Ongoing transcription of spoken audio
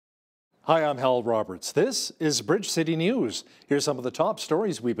Hi, I'm Hal Roberts. This is Bridge City News. Here's some of the top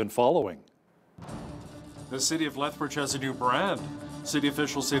stories we've been following. The city of Lethbridge has a new brand. City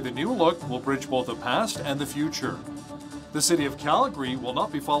officials say the new look will bridge both the past and the future. The city of Calgary will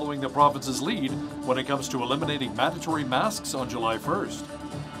not be following the province's lead when it comes to eliminating mandatory masks on July 1st.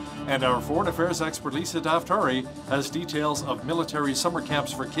 And our foreign affairs expert Lisa Daftari has details of military summer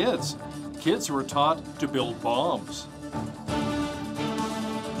camps for kids. Kids who are taught to build bombs.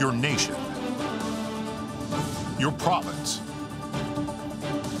 Your nation, your province,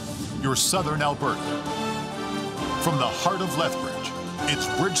 your southern Alberta. From the heart of Lethbridge, it's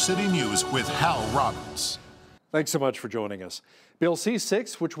Bridge City News with Hal Roberts. Thanks so much for joining us. Bill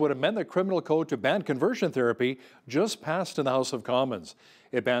C-6, which would amend the criminal code to ban conversion therapy, just passed in the House of Commons.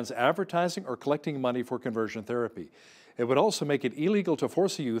 It bans advertising or collecting money for conversion therapy. It would also make it illegal to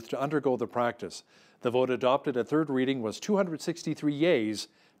force a youth to undergo the practice. The vote adopted at third reading was 263 yeas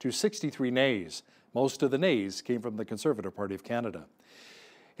to 63 nays. Most of the nays came from the Conservative Party of Canada.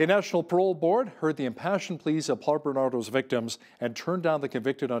 A National Parole Board heard the impassioned pleas of Paul Bernardo's victims and turned down the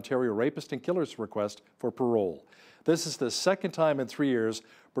convicted Ontario rapist and killer's request for parole. This is the second time in 3 years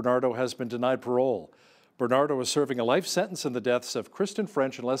Bernardo has been denied parole. Bernardo is serving a life sentence in the deaths of Kristen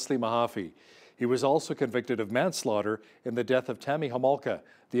French and Leslie Mahaffey. He was also convicted of manslaughter in the death of Tammy Homolka,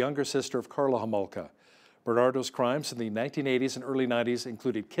 the younger sister of Carla Homolka. Bernardo's crimes in the 1980s and early 90s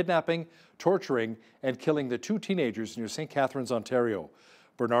included kidnapping, torturing, and killing the two teenagers near St. Catharines, Ontario.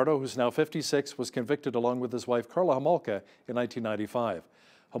 Bernardo, who's now 56, was convicted along with his wife Carla Homolka in 1995.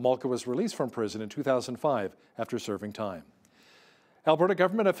 Homolka was released from prison in 2005 after serving time. Alberta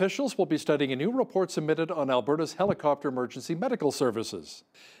government officials will be studying a new report submitted on Alberta's helicopter emergency medical services.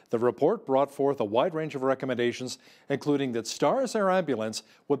 The report brought forth a wide range of recommendations, including that STARS Air Ambulance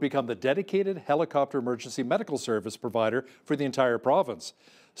would become the dedicated helicopter emergency medical service provider for the entire province.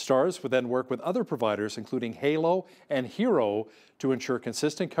 STARS would then work with other providers, including Halo and Hero, to ensure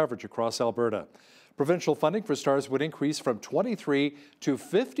consistent coverage across Alberta. Provincial funding for STARS would increase from 23% to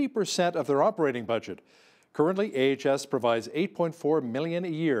 50% of their operating budget. Currently, AHS provides $8.4 million a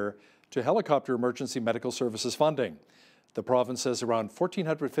year to helicopter emergency medical services funding. The province says around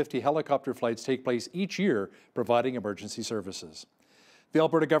 1,450 helicopter flights take place each year providing emergency services. The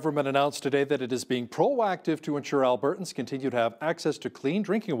Alberta government announced today that it is being proactive to ensure Albertans continue to have access to clean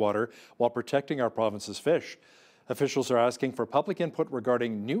drinking water while protecting our province's fish. Officials are asking for public input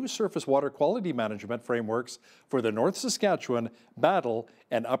regarding new surface water quality management frameworks for the North Saskatchewan, Battle,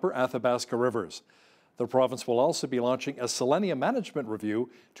 and Upper Athabasca rivers. The province will also be launching a selenium management review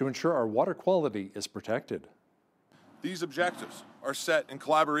to ensure our water quality is protected. These objectives are set in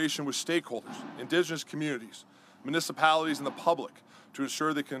collaboration with stakeholders, Indigenous communities, municipalities, and the public to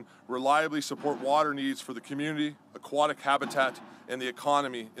ensure they can reliably support water needs for the community, aquatic habitat, and the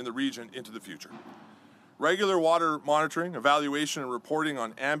economy in the region into the future. Regular water monitoring, evaluation, and reporting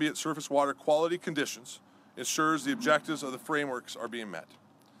on ambient surface water quality conditions ensures the objectives of the frameworks are being met.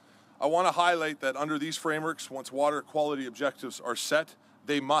 I want to highlight that under these frameworks, once water quality objectives are set,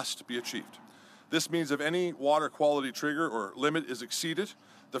 they must be achieved. This means if any water quality trigger or limit is exceeded,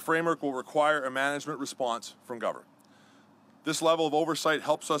 the framework will require a management response from government. This level of oversight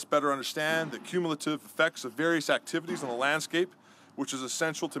helps us better understand the cumulative effects of various activities on the landscape, which is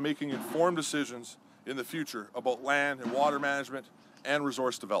essential to making informed decisions in the future about land and water management and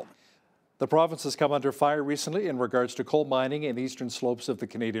resource development. The province has come under fire recently in regards to coal mining in the eastern slopes of the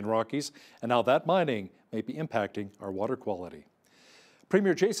Canadian Rockies and how that mining may be impacting our water quality.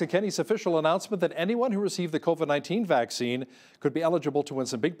 Premier Jason Kenney's official announcement that anyone who received the COVID-19 vaccine could be eligible to win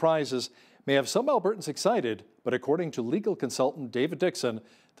some big prizes may have some Albertans excited, but according to legal consultant David Dixon,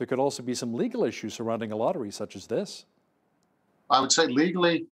 there could also be some legal issues surrounding a lottery such as this. I would say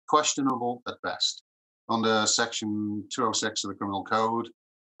legally questionable at best. Under Section 206 of the Criminal Code,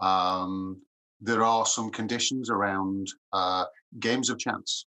 there are some conditions around games of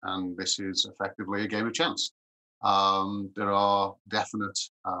chance, and this is effectively a game of chance. There are definite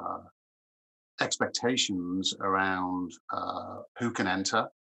expectations around who can enter,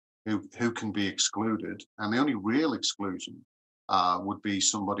 who can be excluded, and the only real exclusion would be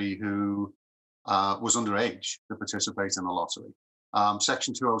somebody who was underage to participate in the lottery.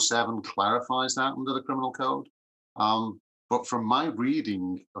 Section 207 clarifies that under the Criminal Code. But from my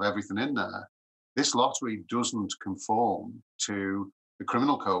reading of everything in there, this lottery doesn't conform to the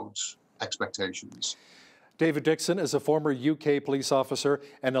Criminal Code's expectations. David Dixon is a former UK police officer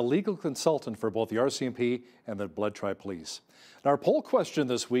and a legal consultant for both the RCMP and the Blood Tribe Police. Now, our poll question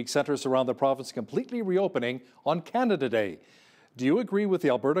this week centers around the province completely reopening on Canada Day. Do you agree with the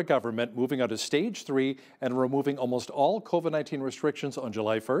Alberta government moving out of Stage 3 and removing almost all COVID-19 restrictions on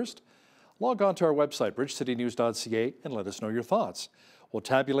July 1st? Log on to our website, bridgecitynews.ca, and let us know your thoughts. We'll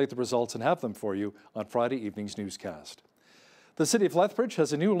tabulate the results and have them for you on Friday evening's newscast. The City of Lethbridge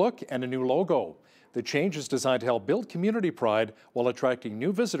has a new look and a new logo. The change is designed to help build community pride while attracting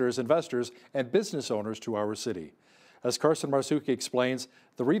new visitors, investors, and business owners to our city. As Carson Marsuki explains,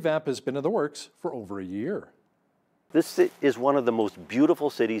 the revamp has been in the works for over a year. This is one of the most beautiful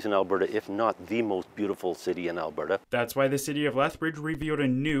cities in Alberta, if not the most beautiful city in Alberta. That's why the City of Lethbridge revealed a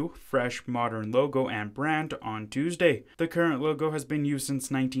new, fresh, modern logo and brand on Tuesday. The current logo has been used since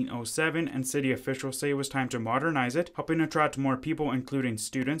 1907, and city officials say it was time to modernize it, helping attract more people, including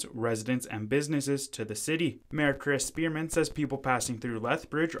students, residents, and businesses to the city. Mayor Chris Spearman says people passing through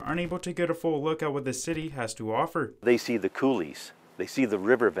Lethbridge aren't able to get a full look at what the city has to offer. They see the coulees, they see the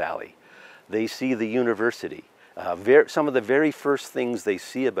river valley, they see the university. Some of the very first things they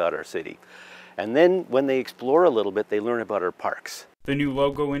see about our city. And then when they explore a little bit, they learn about our parks. The new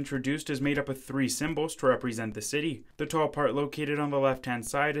logo introduced is made up of 3 symbols to represent the city. The tall part located on the left-hand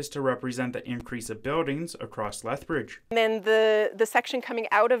side is to represent the increase of buildings across Lethbridge. And then the section coming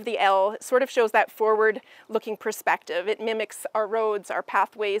out of the L sort of shows that forward-looking perspective. It mimics our roads, our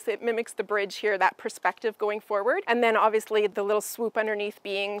pathways. It mimics the bridge here, that perspective going forward. And then obviously the little swoop underneath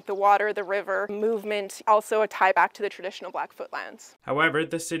being the water, the river, movement, also a tie back to the traditional Blackfoot lands. However,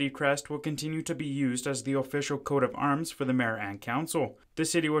 the city crest will continue to be used as the official coat of arms for the mayor and council. The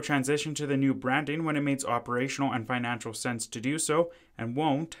city will transition to the new branding when it makes operational and financial sense to do so, and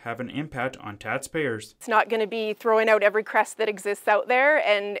won't have an impact on taxpayers. It's not going to be throwing out every crest that exists out there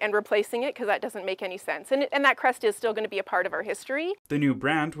and replacing it, because that doesn't make any sense. And that crest is still going to be a part of our history. The new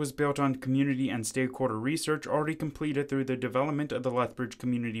brand was built on community and stakeholder research already completed through the development of the Lethbridge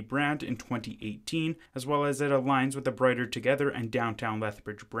community brand in 2018, as well as it aligns with the Brighter Together and Downtown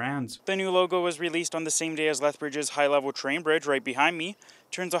Lethbridge brands. The new logo was released on the same day as Lethbridge's high-level train bridge right behind me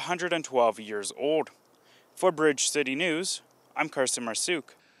turns 112 years old. For Bridge City News, I'm Carson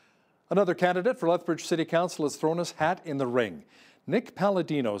Marsuki. Another candidate for Lethbridge City Council has thrown his hat in the ring. Nick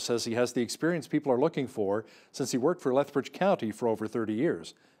Palladino says he has the experience people are looking for since he worked for Lethbridge County for over 30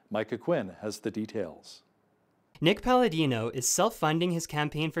 years. Micah Quinn has the details. Nick Palladino is self-funding his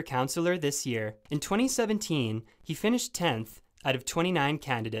campaign for councillor this year. In 2017, he finished 10th out of 29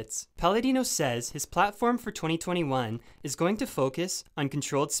 candidates. Palladino says his platform for 2021 is going to focus on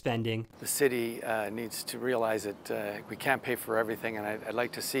controlled spending. The city needs to realize that we can't pay for everything, and I'd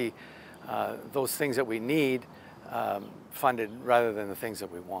like to see those things that we need funded rather than the things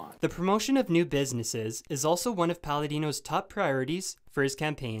that we want. The promotion of new businesses is also one of Palladino's top priorities for his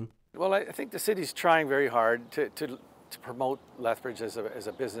campaign. Well, I think the city's trying very hard to promote Lethbridge as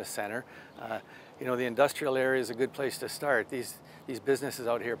a business center. You know, the industrial area is a good place to start. These businesses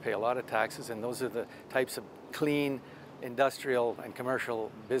out here pay a lot of taxes, and those are the types of clean industrial and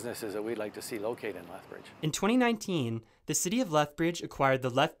commercial businesses that we'd like to see located in Lethbridge. In 2019, the city of Lethbridge acquired the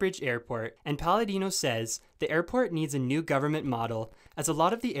Lethbridge Airport, and Palladino says the airport needs a new government model, as a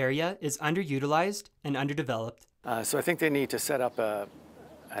lot of the area is underutilized and underdeveloped. So I think they need to set up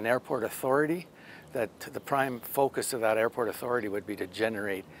an airport authority. That the prime focus of that airport authority would be to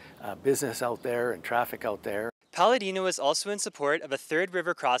generate business out there and traffic out there. Palladino is also in support of a third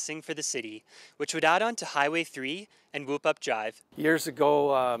river crossing for the city, which would add on to Highway 3 and Whoop Up Drive. Years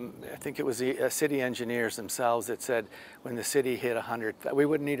ago, I think it was the city engineers themselves that said when the city hit 100, we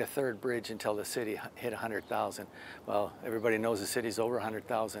wouldn't need a third bridge until the city hit 100,000. Well, everybody knows the city's over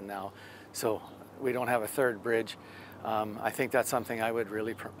 100,000 now, so we don't have a third bridge. I think that's something I would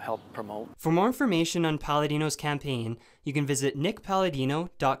really help promote. For more information on Palladino's campaign, you can visit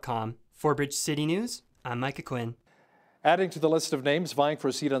nickpalladino.com. For Bridge City News, I'm Micah Quinn. Adding to the list of names vying for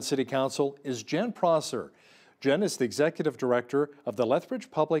a seat on City Council is Jen Prosser. Jen is the Executive Director of the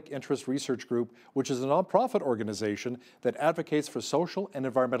Lethbridge Public Interest Research Group, which is a nonprofit organization that advocates for social and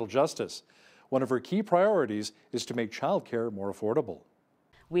environmental justice. One of her key priorities is to make childcare more affordable.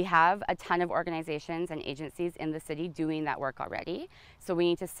 We have a ton of organizations and agencies in the city doing that work already. So we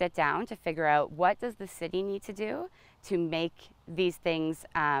need to sit down to figure out what does the city need to do to make these things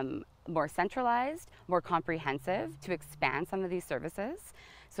more centralized, more comprehensive, to expand some of these services.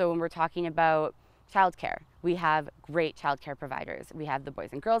 So when we're talking about childcare, we have great childcare providers. We have the Boys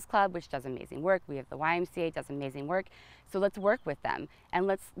and Girls Club, which does amazing work. We have the YMCA, does amazing work. So let's work with them and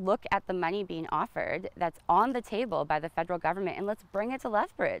let's look at the money being offered that's on the table by the federal government, and let's bring it to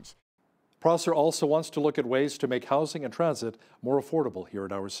Lethbridge. Prosser also wants to look at ways to make housing and transit more affordable here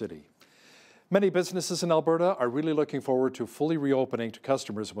in our city. Many businesses in Alberta are really looking forward to fully reopening to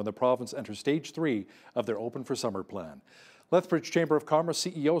customers when the province enters Stage 3 of their Open for Summer plan. Lethbridge Chamber of Commerce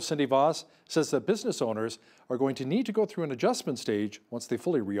CEO Cindy Voss says that business owners are going to need to go through an adjustment stage once they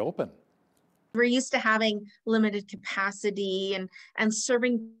fully reopen. We're used to having limited capacity and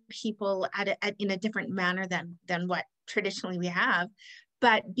serving people in a different manner than what traditionally we have.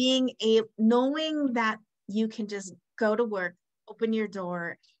 But knowing that you can just go to work, open your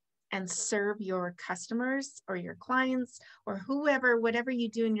door, and serve your customers or your clients or whoever, whatever you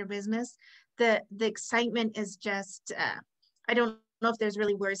do in your business, the excitement is just, I don't know if there's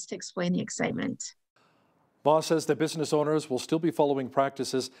really words to explain the excitement. Voss says that business owners will still be following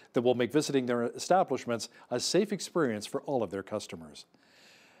practices that will make visiting their establishments a safe experience for all of their customers.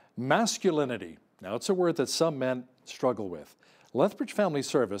 Masculinity. Now, it's a word that some men struggle with. Lethbridge Family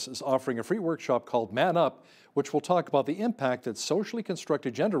Service is offering a free workshop called Man Up, which will talk about the impact that socially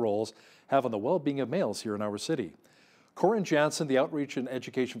constructed gender roles have on the well-being of males here in our city. Corinne Jansen, the Outreach and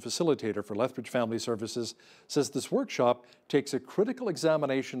Education Facilitator for Lethbridge Family Services, says this workshop takes a critical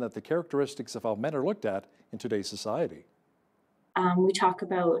examination at the characteristics of how men are looked at in today's society. We talk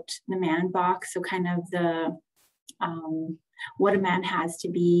about the man box, so kind of the what a man has to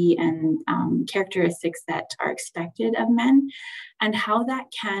be and characteristics that are expected of men, and how that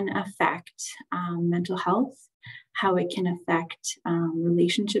can affect mental health, how it can affect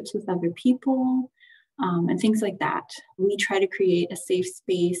relationships with other people, and things like that. We try to create a safe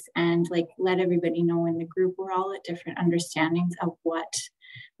space and let everybody know in the group we're all at different understandings of what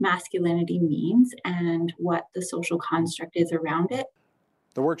masculinity means and what the social construct is around it.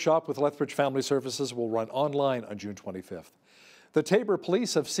 The workshop with Lethbridge Family Services will run online on June 25th. The Taber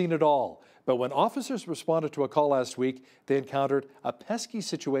police have seen it all, but when officers responded to a call last week, they encountered a pesky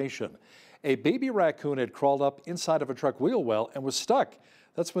situation. A baby raccoon had crawled up inside of a truck wheel well and was stuck.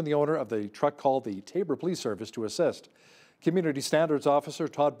 That's when the owner of the truck called the Taber Police Service to assist. Community Standards Officer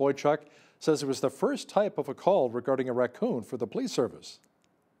Todd Boychuk says it was the first type of a call regarding a raccoon for the police service.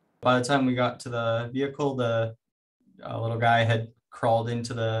 By the time we got to the vehicle, the little guy had crawled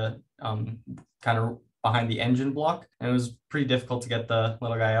into the kind of behind the engine block, and it was pretty difficult to get the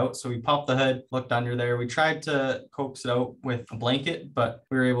little guy out. So we popped the hood, looked under there. We tried to coax it out with a blanket, but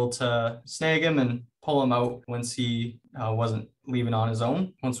we were able to snag him and pull him out once he wasn't leaving on his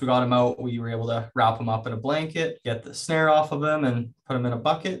own. Once we got him out, we were able to wrap him up in a blanket, get the snare off of him and put him in a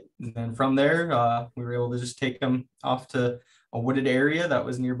bucket. And then from there, we were able to just take him off to a wooded area that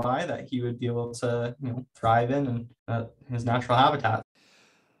was nearby that he would be able to thrive in and his natural habitat.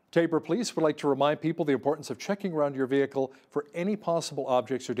 Taber Police would like to remind people the importance of checking around your vehicle for any possible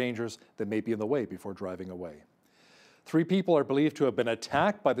objects or dangers that may be in the way before driving away. 3 people are believed to have been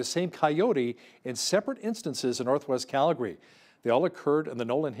attacked by the same coyote in separate instances in northwest Calgary. They all occurred in the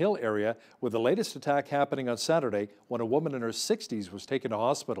Nolan Hill area, with the latest attack happening on Saturday when a woman in her 60s was taken to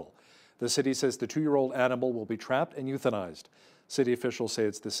hospital. The city says the 2-year-old animal will be trapped and euthanized. City officials say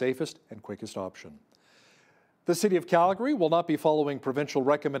it's the safest and quickest option. The City of Calgary will not be following provincial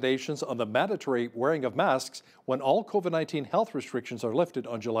recommendations on the mandatory wearing of masks when all COVID-19 health restrictions are lifted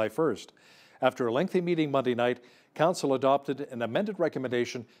on July 1st. After a lengthy meeting Monday night, Council adopted an amended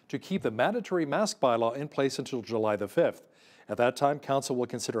recommendation to keep the mandatory mask bylaw in place until July the 5th. At that time, Council will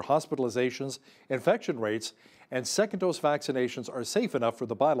consider hospitalizations, infection rates, and second-dose vaccinations are safe enough for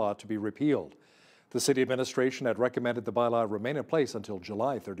the bylaw to be repealed. The City Administration had recommended the bylaw remain in place until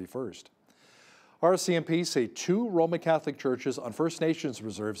July 31st. RCMP say 2 Roman Catholic churches on First Nations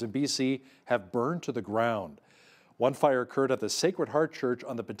reserves in BC have burned to the ground. One fire occurred at the Sacred Heart Church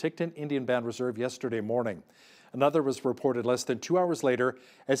on the Penticton Indian Band Reserve yesterday morning. Another was reported less than 2 hours later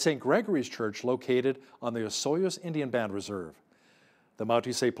at St. Gregory's Church located on the Osoyoos Indian Band Reserve. The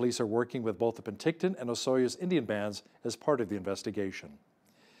Montoursay police are working with both the Penticton and Osoyoos Indian bands as part of the investigation.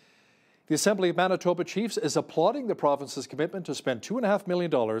 The Assembly of Manitoba Chiefs is applauding the province's commitment to spend $2.5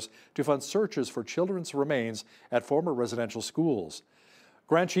 million to fund searches for children's remains at former residential schools.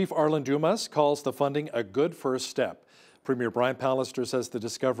 Grand Chief Arlen Dumas calls the funding a good first step. Premier Brian Pallister says the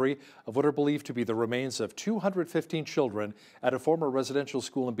discovery of what are believed to be the remains of 215 children at a former residential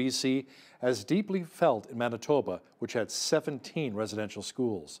school in BC is deeply felt in Manitoba, which had 17 residential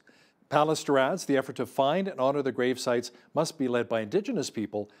schools. Pallister adds the effort to find and honor the grave sites must be led by Indigenous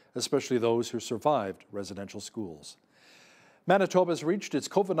people, especially those who survived residential schools. Manitoba has reached its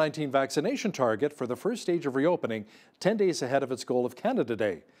COVID-19 vaccination target for the first stage of reopening 10 days ahead of its goal of Canada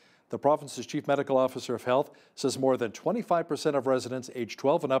Day. The province's Chief Medical Officer of Health says more than 25% of residents aged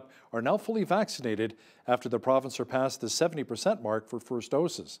 12 and up are now fully vaccinated after the province surpassed the 70% mark for first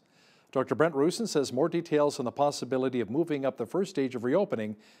doses. Dr. Brent Rusin says more details on the possibility of moving up the first stage of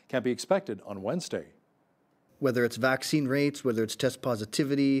reopening can be expected on Wednesday. Whether it's vaccine rates, whether it's test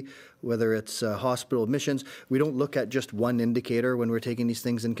positivity, whether it's hospital admissions, we don't look at just one indicator when we're taking these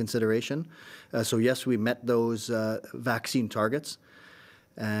things in consideration. So yes, we met those vaccine targets.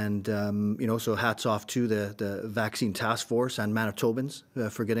 And, so hats off to the vaccine task force and Manitobans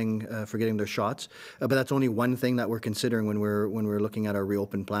for getting their shots. But that's only one thing that we're considering when we're looking at our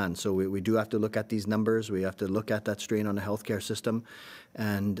reopen plan. So we do have to look at these numbers. We have to look at that strain on the healthcare system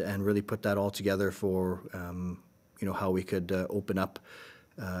and really put that all together for, how we could open up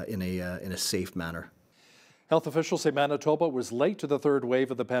in a safe manner. Health officials say Manitoba was late to the third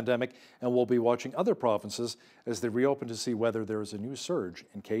wave of the pandemic and will be watching other provinces as they reopen to see whether there is a new surge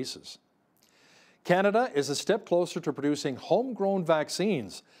in cases. Canada is a step closer to producing homegrown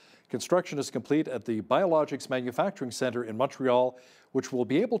vaccines. Construction is complete at the Biologics Manufacturing Centre in Montreal, which will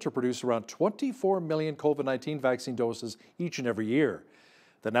be able to produce around 24 million COVID-19 vaccine doses each and every year.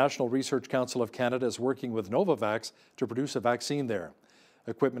 The National Research Council of Canada is working with Novavax to produce a vaccine there.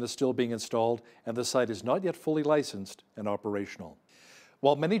 Equipment is still being installed, and the site is not yet fully licensed and operational.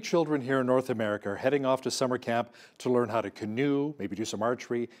 While many children here in North America are heading off to summer camp to learn how to canoe, maybe do some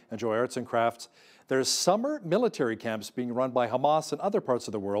archery, enjoy arts and crafts, there's summer military camps being run by Hamas in other parts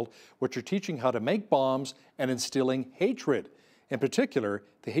of the world, which are teaching how to make bombs and instilling hatred, in particular,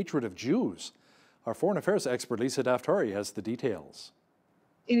 the hatred of Jews. Our foreign affairs expert, Lisa Daftari, has the details.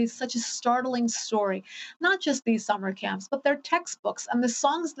 It is such a startling story. Not just these summer camps, but their textbooks and the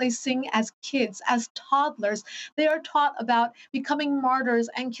songs they sing as kids, as toddlers. They are taught about becoming martyrs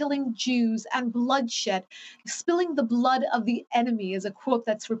and killing Jews and bloodshed. Spilling the blood of the enemy is a quote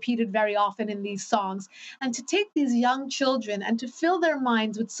that's repeated very often in these songs. And to take these young children and to fill their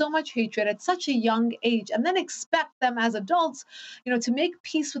minds with so much hatred at such a young age, and then expect them as adults, to make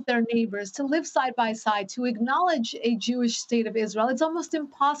peace with their neighbors, to live side by side, to acknowledge a Jewish state of Israel, it's almost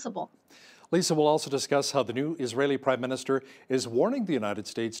impossible. Lisa will also discuss how the new Israeli Prime Minister is warning the United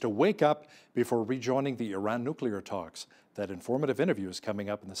States to wake up before rejoining the Iran nuclear talks. That informative interview is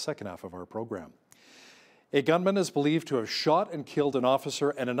coming up in the second half of our program. A gunman is believed to have shot and killed an officer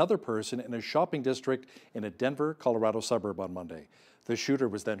and another person in a shopping district in a Denver, Colorado suburb on Monday. The shooter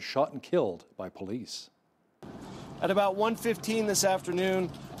was then shot and killed by police. At about 1:15 this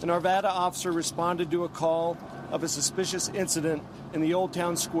afternoon, an Arvada officer responded to a call of a suspicious incident in the Old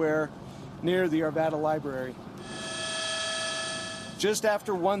Town Square near the Arvada Library. Just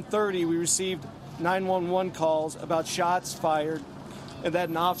after 1:30, we received 911 calls about shots fired and that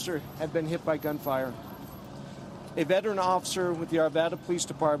an officer had been hit by gunfire. A veteran officer with the Arvada Police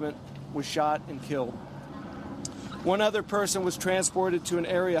Department was shot and killed. One other person was transported to an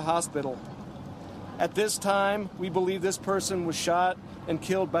area hospital. At this time, we believe this person was shot and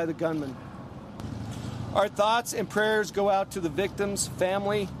killed by the gunman. Our thoughts and prayers go out to the victims,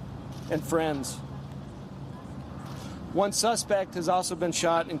 family, and friends. One suspect has also been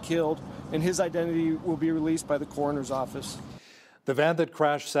shot and killed, and his identity will be released by the coroner's office. The van that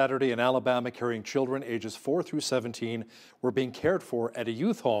crashed Saturday in Alabama carrying children ages 4 through 17 were being cared for at a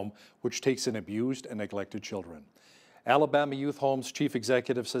youth home which takes in abused and neglected children. Alabama Youth Home's chief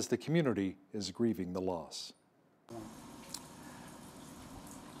executive says the community is grieving the loss.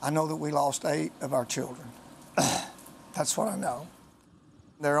 I know that we lost 8 of our children. That's what I know.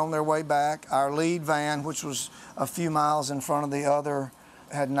 They're on their way back. Our lead van, which was a few miles in front of the other,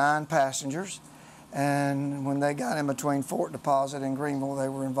 had 9 passengers. And when they got in between Fort Deposit and Greenville, they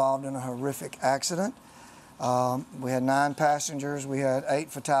were involved in a horrific accident. We had 9 passengers. We had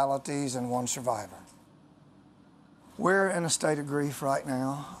 8 fatalities and 1 survivor. We're in a state of grief right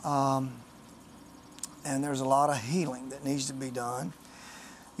now, and there's a lot of healing that needs to be done.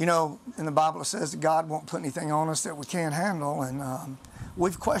 In the Bible it says that God won't put anything on us that we can't handle, and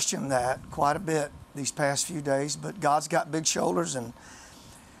we've questioned that quite a bit these past few days, but God's got big shoulders,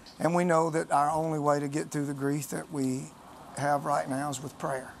 and we know that our only way to get through the grief that we have right now is with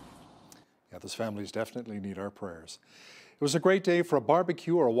prayer. Yeah, those families definitely need our prayers. It was a great day for a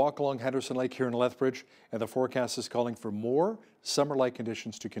barbecue or a walk along Henderson Lake here in Lethbridge, and the forecast is calling for more summer-like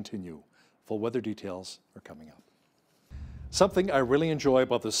conditions to continue. Full weather details are coming up. Something I really enjoy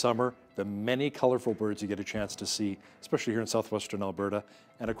about the summer, the many colorful birds you get a chance to see, especially here in southwestern Alberta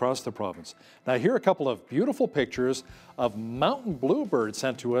and across the province. Now here are a couple of beautiful pictures of mountain bluebirds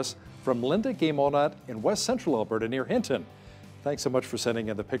sent to us from Linda Gaymonat in west central Alberta near Hinton. Thanks so much for sending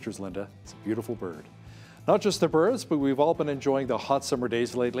in the pictures, Linda. It's a beautiful bird. Not just the birds, but we've all been enjoying the hot summer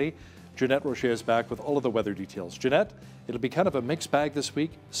days lately. Jeanette Rocher is back with all of the weather details. Jeanette, it'll be kind of a mixed bag this week,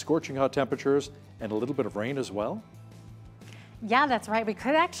 scorching hot temperatures and a little bit of rain as well. Yeah, that's right. We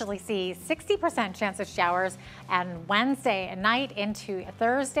could actually see 60% chance of showers and Wednesday night into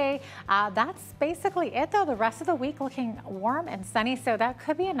Thursday. That's basically it, though. The rest of the week looking warm and sunny, so that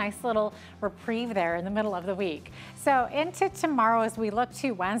could be a nice little reprieve there in the middle of the week. So into tomorrow, as we look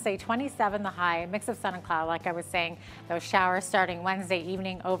to Wednesday, 27 the high, a mix of sun and cloud, like I was saying. Those showers starting Wednesday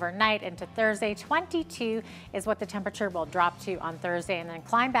evening overnight into Thursday. 22 is what the temperature will drop to on Thursday, and then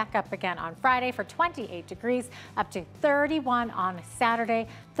climb back up again on Friday for 28 degrees, up to 31 on Saturday,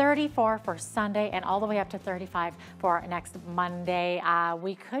 34 for Sunday, and all the way up to 35 for next Monday.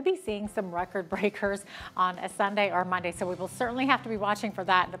 We could be seeing some record breakers on a Sunday or Monday, so we will certainly have to be watching for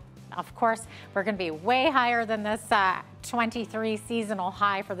that. Of course, we're going to be way higher than this 23 seasonal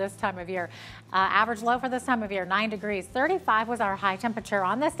high for this time of year. Average low for this time of year, 9 degrees. 35 was our high temperature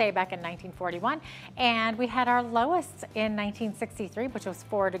on this day back in 1941. And we had our lowest in 1963, which was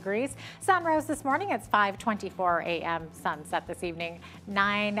 4 degrees. Sun rose this morning. It's 5:24 a.m. Sunset this evening,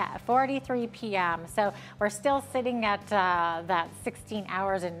 9:43 p.m. So we're still sitting at that 16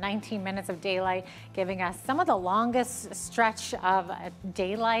 hours and 19 minutes of daylight, giving us some of the longest stretch of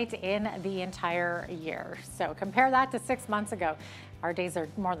daylight in the entire year. So compare that to 6 months ago. Our days are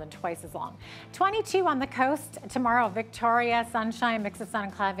more than twice as long. 22 on the coast tomorrow. Victoria, sunshine, mix of sun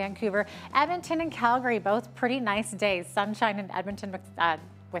and cloud. Vancouver, Edmonton, and Calgary, both pretty nice days. Sunshine in Edmonton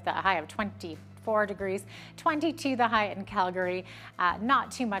with a high of 24 degrees. 22 the high in Calgary.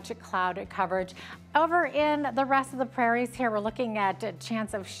 Not too much cloud coverage. Over in the rest of the prairies here, we're looking at a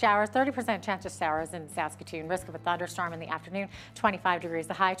chance of showers, 30% chance of showers in Saskatoon, risk of a thunderstorm in the afternoon, 25 degrees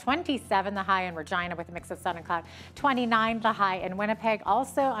the high, 27 the high in Regina with a mix of sun and cloud, 29 the high in Winnipeg,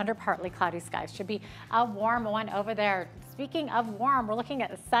 also under partly cloudy skies. Should be a warm one over there. Speaking of warm, we're looking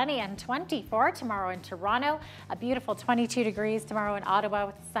at sunny and 24 tomorrow in Toronto, a beautiful 22 degrees tomorrow in Ottawa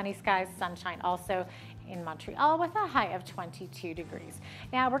with sunny skies, sunshine also in Montreal with a high of 22 degrees.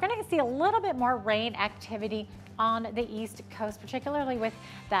 Now we're going to see a little bit more rain activity on the East Coast, particularly with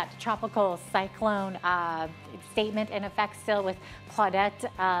that tropical cyclone statement in effect still, with Claudette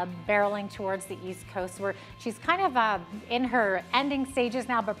barreling towards the East Coast, where she's kind of in her ending stages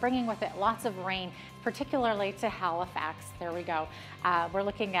now, but bringing with it lots of rain, particularly to Halifax. There we go. We're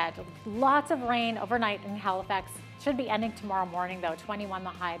looking at lots of rain overnight in Halifax. Should be ending tomorrow morning, though. 21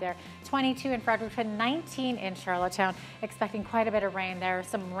 the high there, 22 in Fredericton, 19 in Charlottetown. Expecting quite a bit of rain there.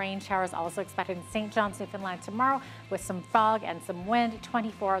 Some rain showers also expected in St. John's, Newfoundland tomorrow with some fog and some wind.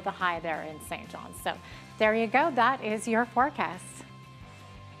 24 the high there in St. John's. So there you go. That is your forecast.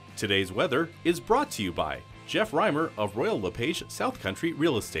 Today's weather is brought to you by Jeff Reimer of Royal LePage South Country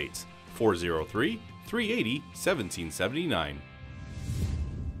Real Estates, 403-380-1779.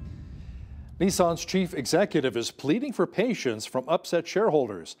 Nissan's chief executive is pleading for patience from upset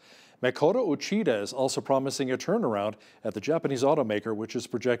shareholders. Makoto Uchida is also promising a turnaround at the Japanese automaker, which is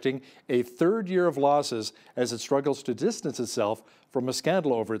projecting a third year of losses as it struggles to distance itself from a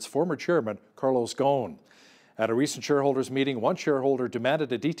scandal over its former chairman, Carlos Ghosn. At a recent shareholders meeting, one shareholder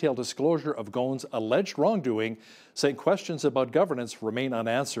demanded a detailed disclosure of Ghosn's alleged wrongdoing, saying questions about governance remain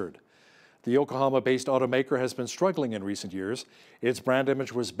unanswered. The Yokohama-based automaker has been struggling in recent years. Its brand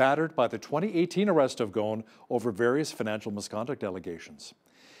image was battered by the 2018 arrest of Ghosn over various financial misconduct allegations.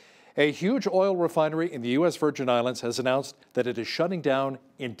 A huge oil refinery in the U.S. Virgin Islands has announced that it is shutting down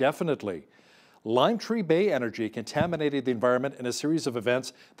indefinitely. Lime Tree Bay Energy contaminated the environment in a series of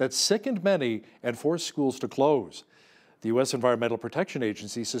events that sickened many and forced schools to close. The U.S. Environmental Protection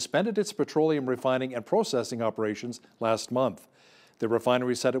Agency suspended its petroleum refining and processing operations last month. The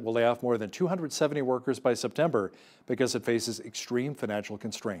refinery said it will lay off more than 270 workers by September because it faces extreme financial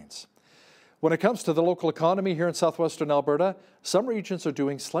constraints. When it comes to the local economy here in southwestern Alberta, some regions are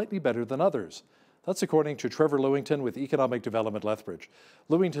doing slightly better than others. That's according to Trevor Lewington with Economic Development Lethbridge.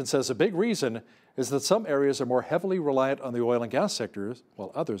 Lewington says a big reason is that some areas are more heavily reliant on the oil and gas sectors,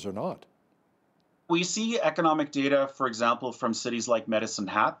 while others are not. We see economic data, for example, from cities like Medicine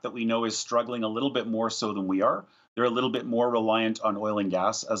Hat that we know is struggling a little bit more so than we are. They're a little bit more reliant on oil and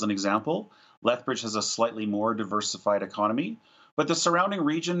gas, as an example. Lethbridge has a slightly more diversified economy. But the surrounding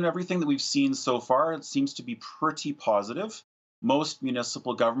region, everything that we've seen so far, it seems to be pretty positive. Most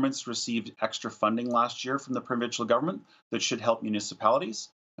municipal governments received extra funding last year from the provincial government that should help municipalities.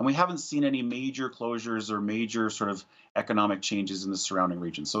 And we haven't seen any major closures or major sort of economic changes in the surrounding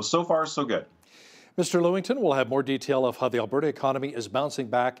region. So far, so good. Mr. Lewington will have more detail of how the Alberta economy is bouncing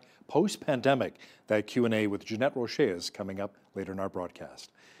back post-pandemic. That Q&A with Jeanette Rocher is coming up later in our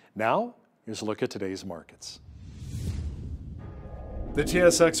broadcast. Now, here's a look at today's markets. The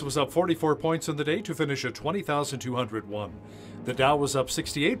TSX was up 44 points in the day to finish at 20,201. The Dow was up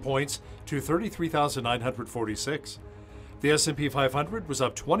 68 points to 33,946. The S&P 500 was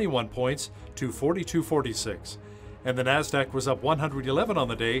up 21 points to 4246, and the Nasdaq was up 111 on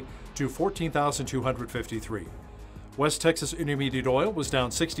the day to 14,253. West Texas Intermediate Oil was down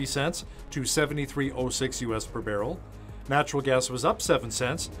 60 cents to 73.06 US per barrel. Natural gas was up 7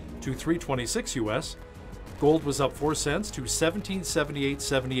 cents to 3.26 US. Gold was up 4 cents to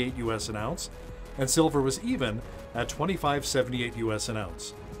 17.7878 US an ounce, and silver was even at 25.78 US an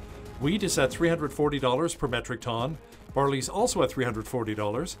ounce. Wheat is at $340 per metric ton. Barley's also at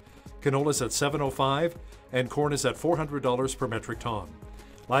 $340. Canola's at $705, and corn is at $400 per metric ton.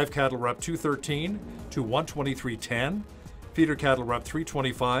 Live cattle were up $213 to $123.10. Feeder cattle were up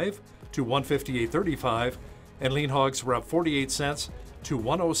 $325 to $158.35, and lean hogs were up 48 cents to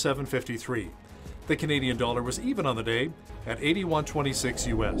 $107.53. The Canadian dollar was even on the day at 81.26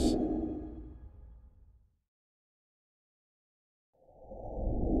 US.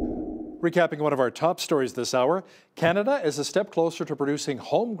 Recapping one of our top stories this hour, Canada is a step closer to producing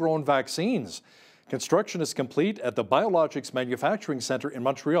homegrown vaccines. Construction is complete at the Biologics Manufacturing Centre in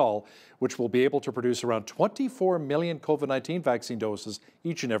Montreal, which will be able to produce around 24 million COVID-19 vaccine doses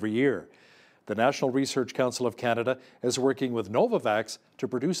each and every year. The National Research Council of Canada is working with Novavax to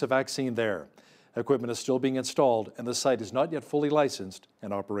produce a vaccine there. Equipment is still being installed, and the site is not yet fully licensed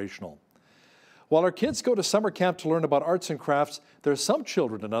and operational. While our kids go to summer camp to learn about arts and crafts, there are some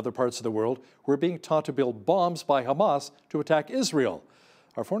children in other parts of the world who are being taught to build bombs by Hamas to attack Israel.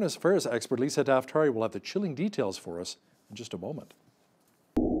 Our foreign affairs expert Lisa Daftari will have the chilling details for us in just a moment.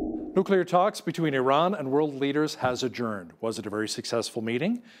 Nuclear talks between Iran and world leaders has adjourned. Was it a very successful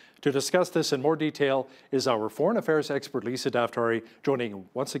meeting? To discuss this in more detail is our foreign affairs expert Lisa Daftari, joining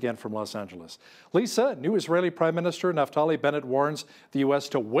once again from Los Angeles. Lisa, new Israeli Prime Minister Naftali Bennett warns the U.S.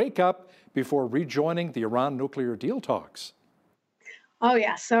 to wake up before rejoining the Iran nuclear deal talks. Oh,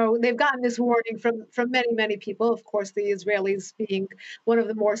 yeah. So they've gotten this warning from many, many people. Of course, the Israelis being one of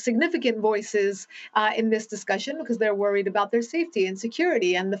the more significant voices in this discussion because they're worried about their safety and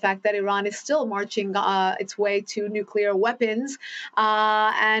security and the fact that Iran is still marching its way to nuclear weapons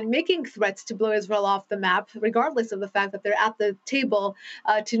and making threats to blow Israel off the map, regardless of the fact that they're at the table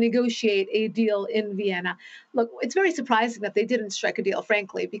to negotiate a deal in Vienna. Look, it's very surprising that they didn't strike a deal,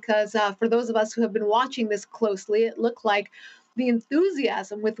 frankly, because for those of us who have been watching this closely, it looked like the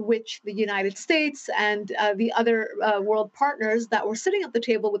enthusiasm with which the United States and the other world partners that were sitting at the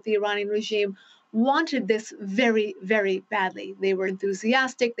table with the Iranian regime wanted this very, very badly. They were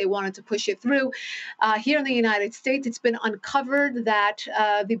enthusiastic. They wanted to push it through. Here in the United States, it's been uncovered that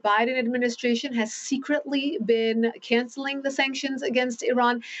the Biden administration has secretly been canceling the sanctions against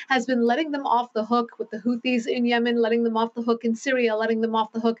Iran, has been letting them off the hook with the Houthis in Yemen, letting them off the hook in Syria, letting them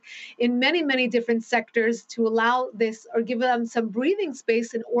off the hook in many, many different sectors to allow this or give them some breathing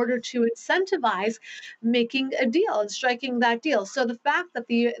space in order to incentivize making a deal and striking that deal. So the fact that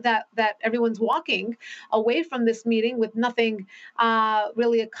that everyone's walking away from this meeting with nothing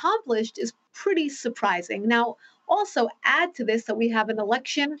really accomplished is pretty surprising. Now, also add to this that we have an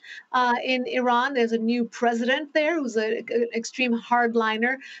election in Iran. There's a new president there who's an extreme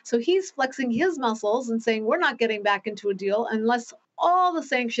hardliner. So he's flexing his muscles and saying, we're not getting back into a deal unless all the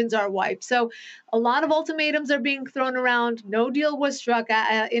sanctions are wiped. So a lot of ultimatums are being thrown around. No deal was struck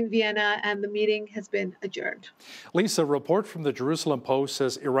in Vienna, and the meeting has been adjourned. Lisa, a report from the Jerusalem Post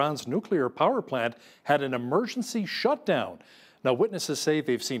says Iran's nuclear power plant had an emergency shutdown. Now, witnesses say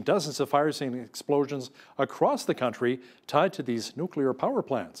they've seen dozens of fires and explosions across the country tied to these nuclear power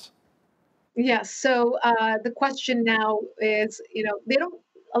plants. Yes. So the question now is, they don't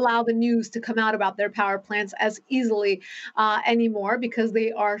allow the news to come out about their power plants as easily anymore because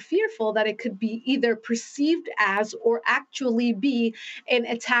they are fearful that it could be either perceived as or actually be an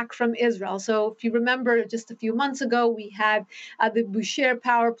attack from Israel. So if you remember just a few months ago, we had the Bushehr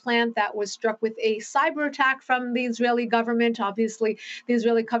power plant that was struck with a cyber attack from the Israeli government. Obviously, the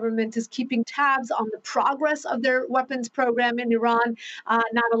Israeli government is keeping tabs on the progress of their weapons program in Iran,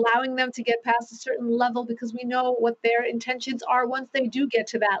 not allowing them to get past a certain level because we know what their intentions are once they do get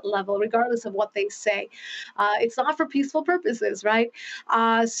to that level, regardless of what they say. It's not for peaceful purposes, right?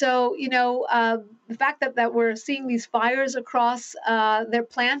 So, the fact that we're seeing these fires across their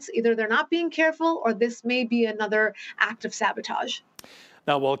plants, either they're not being careful or this may be another act of sabotage.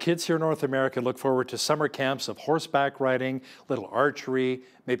 Now, while kids here in North America look forward to summer camps of horseback riding, little archery,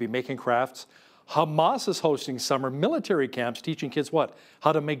 maybe making crafts, Hamas is hosting summer military camps teaching kids what?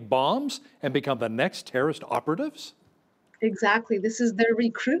 How to make bombs and become the next terrorist operatives? Exactly. This is their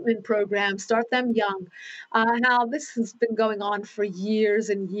recruitment program. Start them young. Now, this has been going on for years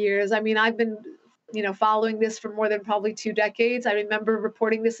and years. I mean, I've been following this for more than probably 2 decades. I remember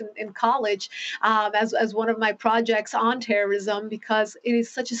reporting this in college as one of my projects on terrorism, because it is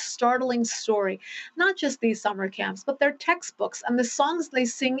such a startling story. Not just these summer camps, but their textbooks and the songs they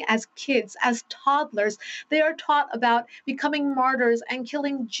sing as kids, as toddlers. They are taught about becoming martyrs and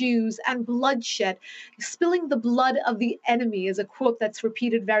killing Jews and bloodshed. Spilling the blood of the enemy is a quote that's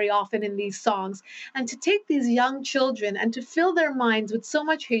repeated very often in these songs. And to take these young children and to fill their minds with so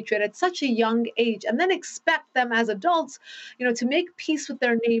much hatred at such a young age, and then expect them as adults, to make peace with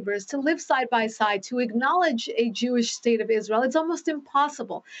their neighbors, to live side by side, to acknowledge a Jewish state of Israel, it's almost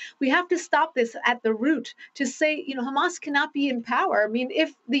impossible. We have to stop this at the root, to say, Hamas cannot be in power. I mean,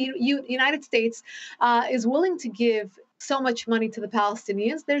 if the United States is willing to give so much money to the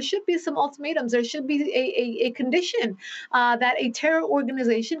Palestinians, there should be some ultimatums. There should be a condition that a terror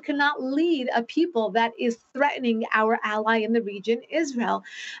organization cannot lead a people that is threatening our ally in the region, Israel.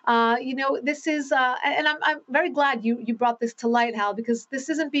 This is, and I'm very glad you brought this to light, Hal, because this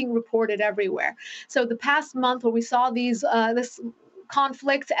isn't being reported everywhere. So the past month, where we saw this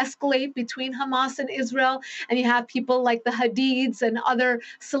conflict escalate between Hamas and Israel, and you have people like the Hadids and other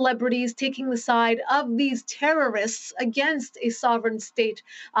celebrities taking the side of these terrorists against a sovereign state,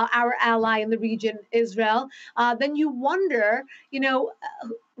 our ally in the region, Israel, then you wonder,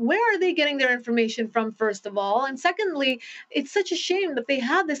 where are they getting their information from, first of all? And secondly, it's such a shame that they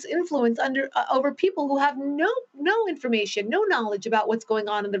have this influence over people who have no information, no knowledge about what's going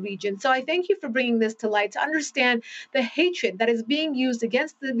on in the region. So I thank you for bringing this to light, to understand the hatred that is being used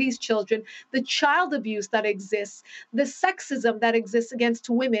against these children, the child abuse that exists, the sexism that exists against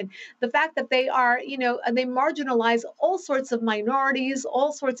women, the fact that they are, they marginalize all sorts of minorities,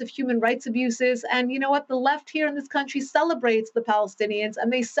 all sorts of human rights abuses. And you know what? The left here in this country celebrates the Palestinians,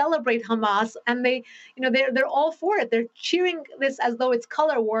 and they celebrate Hamas, and they're all for it. They're cheering this as though it's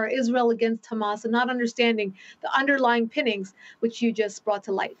color war, Israel against Hamas, and not understanding the underlying pinnings, which you just brought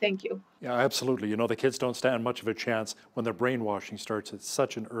to light. Thank you. Yeah, absolutely. The kids don't stand much of a chance when their brainwashing starts at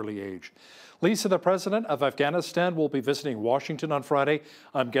such an early age. Lisa, the president of Afghanistan, will be visiting Washington on Friday.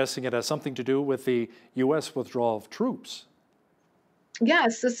 I'm guessing it has something to do with the U.S. withdrawal of troops.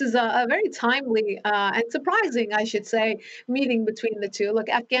 Yes, this is a very timely and surprising, I should say, meeting between the two. Look,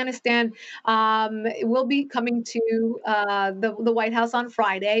 Afghanistan will be coming to the White House on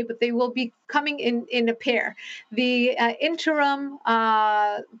Friday, but they will be coming in a pair. The interim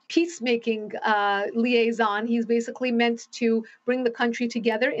peacemaking liaison, he's basically meant to bring the country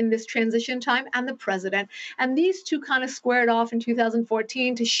together in this transition time, and the president. And these two kind of squared off in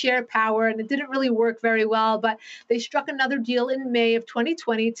 2014 to share power, and it didn't really work very well, but they struck another deal in May of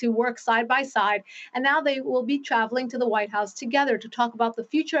 2020 to work side by side. And now they will be traveling to the White House together to talk about the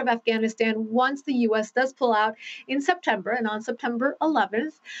future of Afghanistan once the U.S. does pull out in September, and on September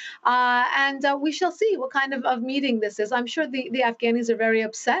 11th. And we shall see what kind of meeting this is. I'm sure the Afghanis are very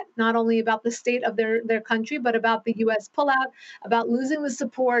upset, not only about the state of their country, but about the U.S. pullout, about losing the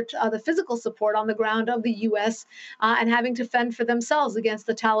support, the physical support on the ground of the U.S., and having to fend for themselves against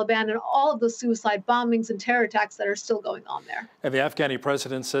the Taliban and all of the suicide bombings and terror attacks that are still going on there. And the Afghani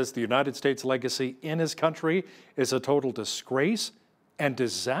president says the United States legacy in his country is a total disgrace and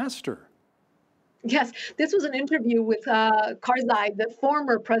disaster. Yes, this was an interview with Karzai, the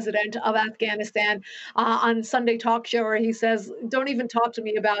former president of Afghanistan, on Sunday Talk Show, where he says, "Don't even talk to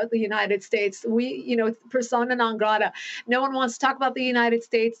me about the United States. We, persona non grata. No one wants to talk about the United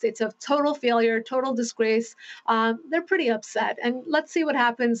States. It's a total failure, total disgrace." They're pretty upset. And let's see what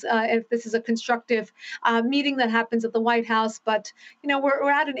happens if this is a constructive meeting that happens at the White House. But, we're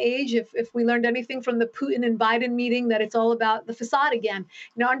at an age, if we learned anything from the Putin and Biden meeting, that it's all about the facade again.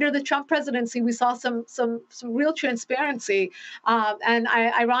 Under the Trump presidency, we saw some real transparency, and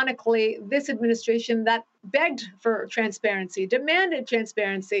ironically, this administration that begged for transparency, demanded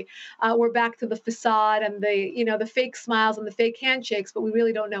transparency, we're back to the facade and the fake smiles and the fake handshakes, but we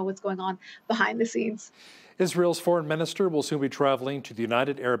really don't know what's going on behind the scenes. Israel's foreign minister will soon be traveling to the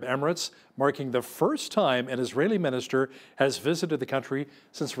United Arab Emirates, marking the first time an Israeli minister has visited the country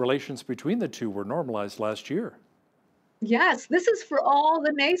since relations between the two were normalized last year. Yes, this is for all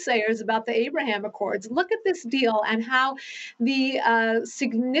the naysayers about the Abraham Accords. Look at this deal and how the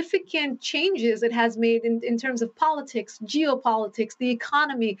significant changes it has made in terms of politics, geopolitics, the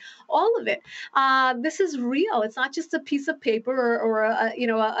economy, all of it. This is real. It's not just a piece of paper or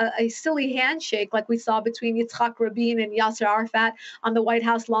a silly handshake like we saw between Yitzhak Rabin and Yasser Arafat on the White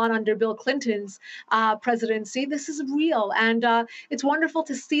House lawn under Bill Clinton's presidency. This is real, and it's wonderful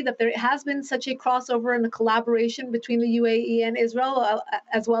to see that there has been such a crossover and a collaboration between the the UAE and Israel,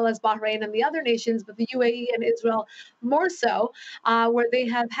 as well as Bahrain and the other nations, but the UAE and Israel more so, where they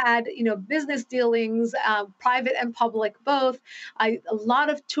have had, business dealings, private and public both, a lot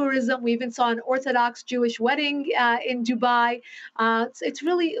of tourism. We even saw an Orthodox Jewish wedding in Dubai. It's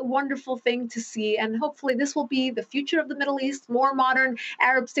really a wonderful thing to see, and hopefully this will be the future of the Middle East. More modern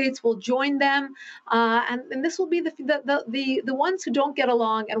Arab states will join them, and this will be the ones who don't get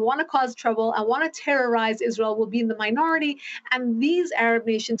along and want to cause trouble and want to terrorize Israel will be in the minority, and these Arab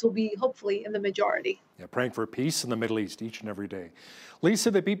nations will be hopefully in the majority. Yeah, praying for peace in the Middle East each and every day.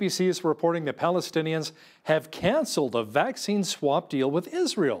 Lisa, the BBC is reporting that Palestinians have canceled a vaccine swap deal with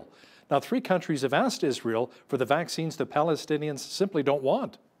Israel. Now, 3 countries have asked Israel for the vaccines the Palestinians simply don't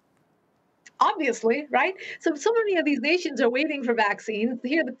want. Obviously, right? So many of these nations are waiting for vaccines.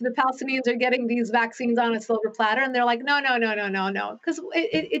 Here, the Palestinians are getting these vaccines on a silver platter, and they're like, no, because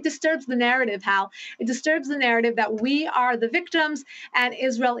it disturbs the narrative, Hal. It disturbs the narrative that we are the victims and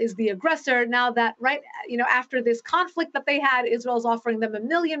Israel is the aggressor. Now that, after this conflict that they had, Israel's offering them 1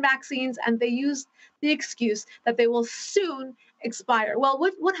 million vaccines, and they used the excuse that they will soon expire. Well,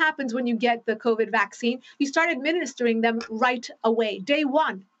 what happens when you get the COVID vaccine? You start administering them right away, day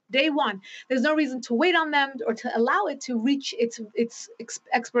one. There's no reason to wait on them or to allow it to reach its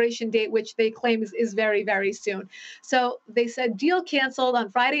expiration date, which they claim is very, very soon. So they said deal canceled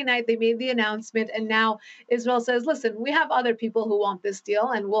on Friday night. They made the announcement, and now Israel says, listen, we have other people who want this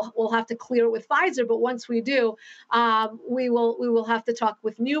deal, and we'll have to clear it with Pfizer. But once we do, we will have to talk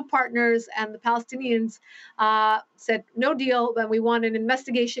with new partners. And the Palestinians said no deal. Then we want an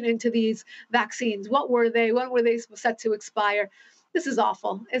investigation into these vaccines. What were they? When were they set to expire? This is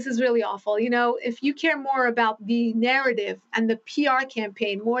awful. This is really awful. If you care more about the narrative and the PR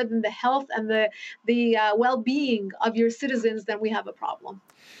campaign more than the health and the well-being of your citizens, then we have a problem.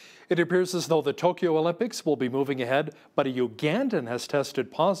 It appears as though the Tokyo Olympics will be moving ahead, but a Ugandan has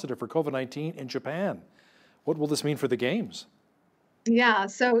tested positive for COVID-19 in Japan. What will this mean for the Games? Yeah,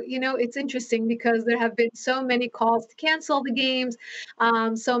 so it's interesting because there have been so many calls to cancel the games,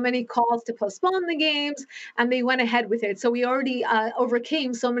 so many calls to postpone the games, and they went ahead with it. So we already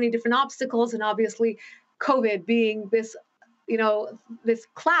overcame so many different obstacles, and obviously COVID being this this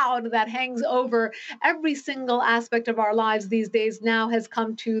cloud that hangs over every single aspect of our lives these days now has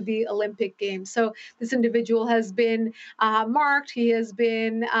come to the Olympic Games. So this individual has been marked. He has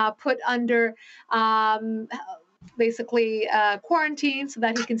been put under basically quarantine so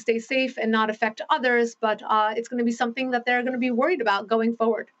that he can stay safe and not affect others. But it's going to be something that they're going to be worried about going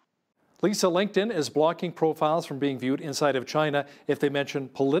forward. Lisa, LinkedIn is blocking profiles from being viewed inside of China if they mention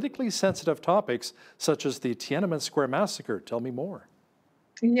politically sensitive topics such as the Tiananmen Square massacre. Tell me more.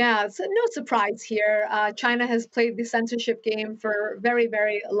 Yeah, so no surprise here. China has played the censorship game for very,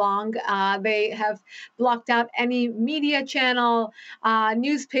 very long. They have blocked out any media channel,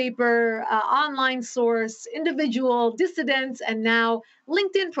 newspaper, online source, individual dissidents, and now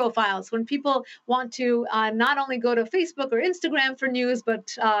LinkedIn profiles. When people want to not only go to Facebook or Instagram for news,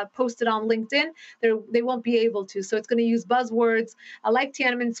 but post it on LinkedIn, they won't be able to. So it's going to use buzzwords like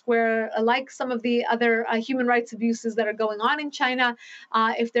Tiananmen Square, like some of the other human rights abuses that are going on in China.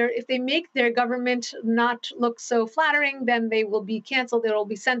 If they make their government not look so flattering, then they will be canceled. It will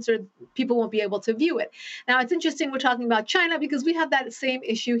be censored. People won't be able to view it. Now, it's interesting we're talking about China because we have that same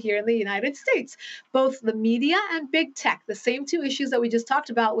issue here in the United States. Both the media and big tech, the same two issues that we just talked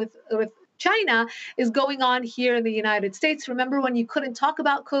about with China, is going on here in the United States. Remember when you couldn't talk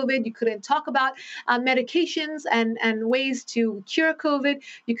about COVID, you couldn't talk about medications and ways to cure COVID,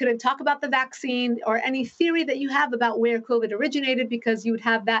 you couldn't talk about the vaccine or any theory that you have about where COVID originated because you would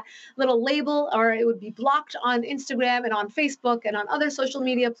have that little label or it would be blocked on Instagram and on Facebook and on other social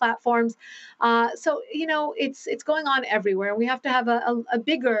media platforms. So, it's going on everywhere. We have to have a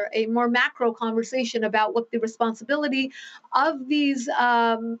bigger, a more macro conversation about what the responsibility of these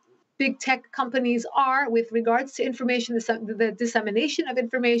big tech companies are with regards to information, the dissemination of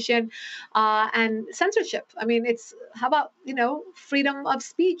information, and censorship. I mean, how about, freedom of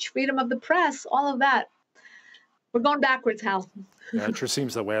speech, freedom of the press, all of that. We're going backwards, Hal. Yeah, it sure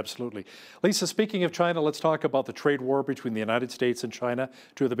seems that way, absolutely. Lisa, speaking of China, let's talk about the trade war between the United States and China,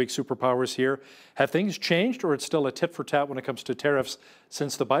 two of the big superpowers here. Have things changed, or it's still a tit for tat when it comes to tariffs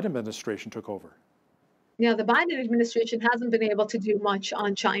since the Biden administration took over? Yeah, the Biden administration hasn't been able to do much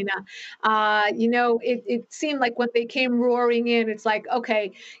on China. It seemed like when they came roaring in, it's like,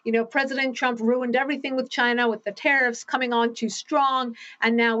 okay, President Trump ruined everything with China with the tariffs coming on too strong.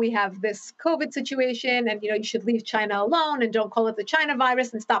 And now we have this COVID situation and, you should leave China alone and don't call it the China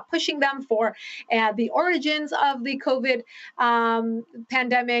virus and stop pushing them for the origins of the COVID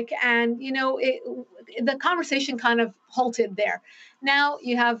pandemic. And, the conversation kind of halted there. Now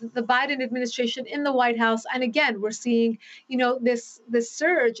you have the Biden administration in the White House, and again, we're seeing, this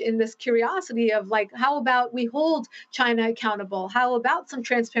surge in this curiosity of like, how about we hold China accountable? How about some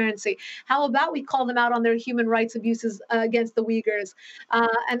transparency? How about we call them out on their human rights abuses against the Uyghurs,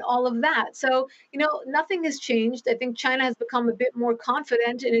 and all of that? So, nothing has changed. I think China has become a bit more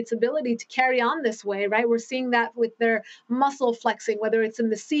confident in its ability to carry on this way, right? We're seeing that with their muscle flexing, whether it's in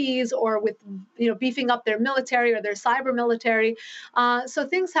the seas or with, beefing up their military or their cyber military. So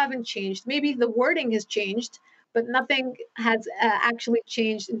things haven't changed. Maybe the wording has changed, but nothing has actually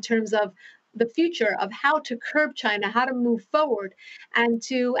changed in terms of the future of how to curb China, how to move forward, and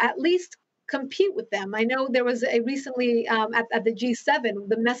to at least compete with them. I know there was recently at the G7,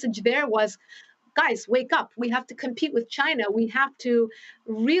 the message there was, guys, wake up. We have to compete with China. We have to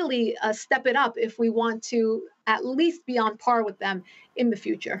really step it up if we want to at least be on par with them in the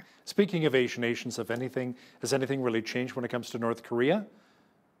future. Speaking of Asian nations, has anything really changed when it comes to North Korea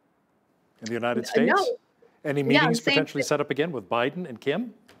in the United States? No. Any meetings potentially thing. set up again with Biden and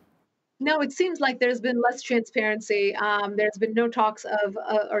Kim? No, it seems like there's been less transparency. There's been no talks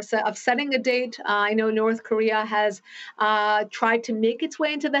of setting a date. I know North Korea has tried to make its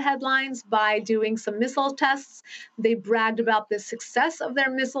way into the headlines by doing some missile tests. They bragged about the success of their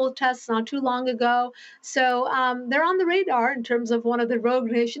missile tests not too long ago. So they're on the radar in terms of one of the rogue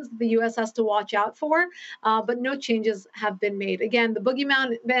nations that the U.S. has to watch out for. But no changes have been made. Again, the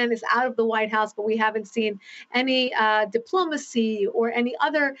boogeyman is out of the White House, but we haven't seen any diplomacy or any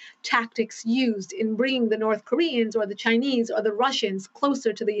other tactics used in bringing the North Koreans or the Chinese or the Russians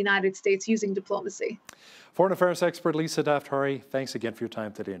closer to the United States using diplomacy. Foreign affairs expert Lisa Daftari, thanks again for your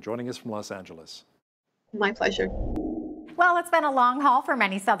time today and joining us from Los Angeles. My pleasure. Well, it's been a long haul for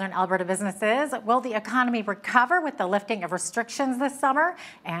many southern Alberta businesses. Will the economy recover with the lifting of restrictions this summer?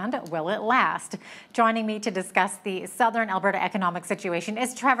 And will it last? Joining me to discuss the southern Alberta economic situation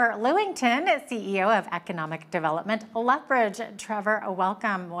is Trevor Lewington, CEO of Economic Development Lethbridge. Trevor,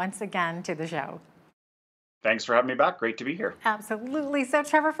 welcome once again to the show. Thanks for having me back. Great to be here. Absolutely. So,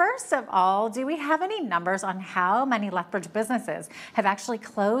 Trevor, first of all, do we have any numbers on how many Lethbridge businesses have actually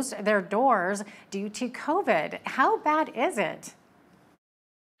closed their doors due to COVID? How bad is it?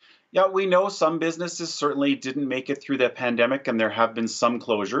 Yeah, we know some businesses certainly didn't make it through the pandemic, and there have been some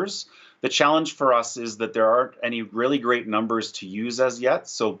closures. The challenge for us is that there aren't any really great numbers to use as yet.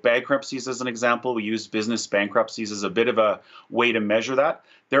 So bankruptcies, as an example, we use business bankruptcies as a bit of a way to measure that.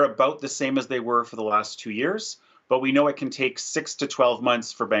 They're about the same as they were for the last 2 years, but we know it can take 6 to 12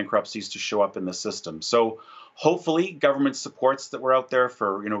 months for bankruptcies to show up in the system. So hopefully government supports that were out there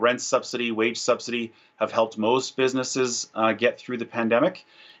for rent subsidy, wage subsidy have helped most businesses get through the pandemic.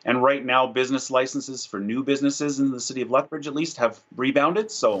 And right now, business licenses for new businesses in the city of Lethbridge at least have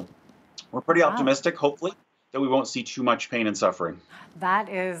rebounded. So we're pretty optimistic, hopefully, that we won't see too much pain and suffering. That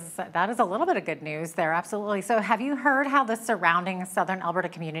is a little bit of good news there, absolutely. So have you heard how the surrounding southern Alberta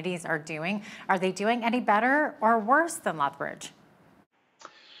communities are doing? Are they doing any better or worse than Lethbridge?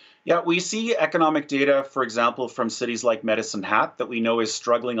 Yeah, we see economic data, for example, from cities like Medicine Hat that we know is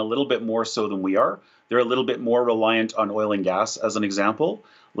struggling a little bit more so than we are. They're a little bit more reliant on oil and gas, as an example.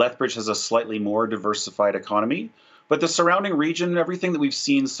 Lethbridge has a slightly more diversified economy. But the surrounding region, everything that we've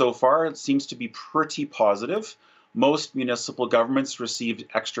seen so far, it seems to be pretty positive. Most municipal governments received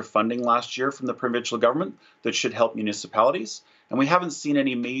extra funding last year from the provincial government that should help municipalities. And we haven't seen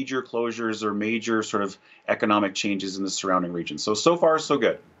any major closures or major sort of economic changes in the surrounding region. So far, so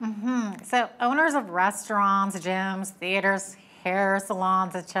good. Mm-hmm. So owners of restaurants, gyms, theaters, hair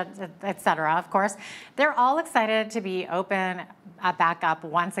salons, et cetera, of course, they're all excited to be open back up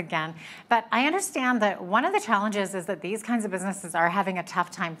once again. But I understand that one of the challenges is that these kinds of businesses are having a tough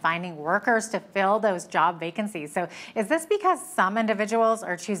time finding workers to fill those job vacancies. So is this because some individuals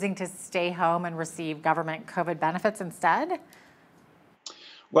are choosing to stay home and receive government COVID benefits instead?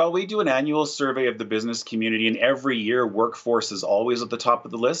 Well, we do an annual survey of the business community, and every year workforce is always at the top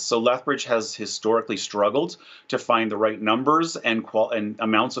of the list. So Lethbridge has historically struggled to find the right numbers and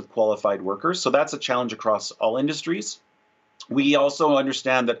amounts of qualified workers. So that's a challenge across all industries. We also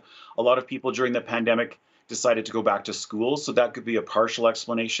understand that a lot of people during the pandemic decided to go back to school. So that could be a partial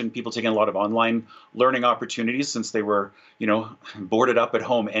explanation. People taking a lot of online learning opportunities since they were, boarded up at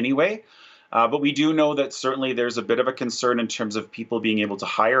home anyway. But we do know that certainly there's a bit of a concern in terms of people being able to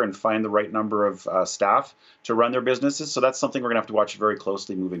hire and find the right number of staff to run their businesses. So that's something we're going to have to watch very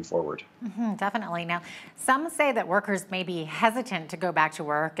closely moving forward. Mm-hmm, definitely. Now, some say that workers may be hesitant to go back to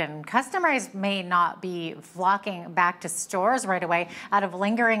work and customers may not be flocking back to stores right away out of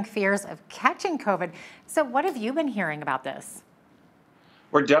lingering fears of catching COVID. So what have you been hearing about this?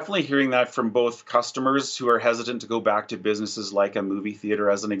 We're definitely hearing that from both customers who are hesitant to go back to businesses like a movie theater,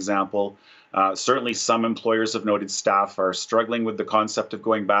 as an example. Certainly, some employers have noted staff are struggling with the concept of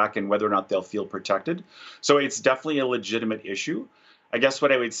going back and whether or not they'll feel protected. So it's definitely a legitimate issue. I guess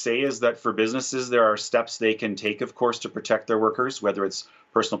what I would say is that for businesses, there are steps they can take, of course, to protect their workers, whether it's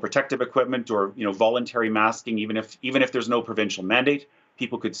personal protective equipment or voluntary masking. Even if there's no provincial mandate,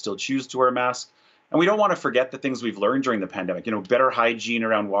 people could still choose to wear a mask. And we don't want to forget the things we've learned during the pandemic, better hygiene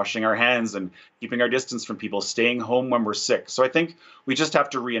around washing our hands and keeping our distance from people, staying home when we're sick. So I think we just have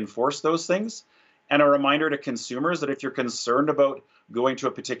to reinforce those things. And a reminder to consumers that if you're concerned about going to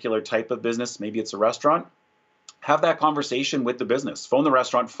a particular type of business, maybe it's a restaurant, have that conversation with the business. Phone the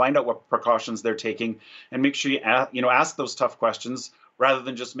restaurant, find out what precautions they're taking, and make sure you ask those tough questions rather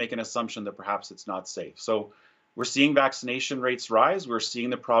than just make an assumption that perhaps it's not safe. So we're seeing vaccination rates rise. We're seeing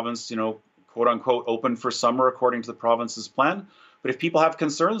the province, quote unquote, open for summer according to the province's plan. But if people have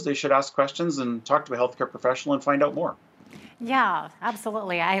concerns, they should ask questions and talk to a healthcare professional and find out more. Yeah,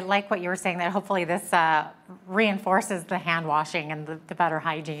 absolutely. I like what you were saying, that hopefully this reinforces the hand washing and the better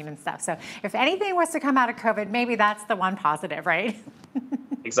hygiene and stuff. So if anything was to come out of COVID, maybe that's the one positive, right?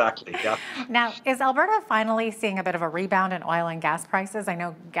 Exactly, yeah. Now, is Alberta finally seeing a bit of a rebound in oil and gas prices? I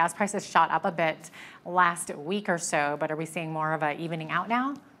know gas prices shot up a bit last week or so, but are we seeing more of a evening out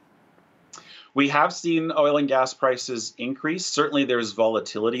now? We have seen oil and gas prices increase. Certainly there's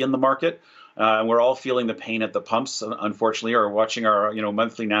volatility in the market. And we're all feeling the pain at the pumps, unfortunately, or watching our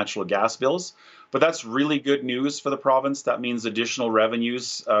monthly natural gas bills. But that's really good news for the province. That means additional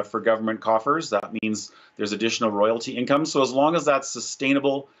revenues for government coffers. That means there's additional royalty income. So as long as that's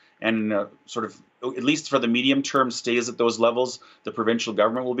sustainable and sort of, at least for the medium term, stays at those levels, the provincial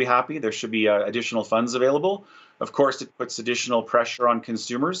government will be happy. There should be additional funds available. Of course, it puts additional pressure on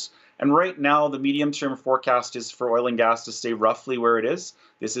consumers. And right now, the medium-term forecast is for oil and gas to stay roughly where it is.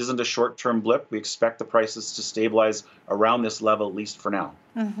 This isn't a short-term blip. We expect the prices to stabilize around this level, at least for now.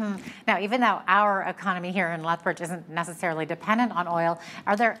 Mm-hmm. Now, even though our economy here in Lethbridge isn't necessarily dependent on oil,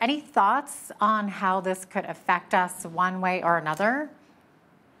 are there any thoughts on how this could affect us one way or another?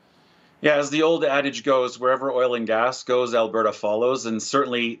 Yeah, as the old adage goes, wherever oil and gas goes, Alberta follows. And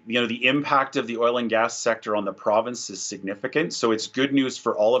certainly, the impact of the oil and gas sector on the province is significant. So it's good news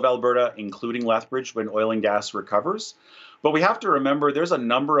for all of Alberta, including Lethbridge, when oil and gas recovers. But we have to remember there's a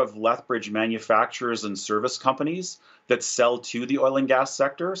number of Lethbridge manufacturers and service companies that sell to the oil and gas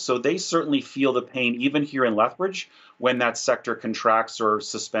sector. So they certainly feel the pain, even here in Lethbridge, when that sector contracts or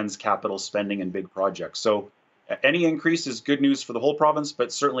suspends capital spending and big projects. So any increase is good news for the whole province,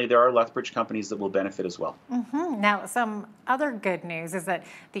 but certainly there are Lethbridge companies that will benefit as well. Mm-hmm. Now, some other good news is that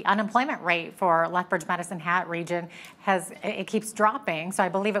the unemployment rate for Lethbridge Medicine Hat region it keeps dropping. So I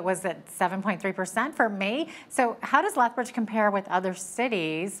believe it was at 7.3% for May. So how does Lethbridge compare with other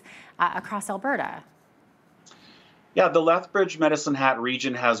cities across Alberta? Yeah, the Lethbridge Medicine Hat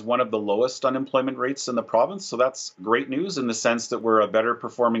region has one of the lowest unemployment rates in the province. So that's great news in the sense that we're a better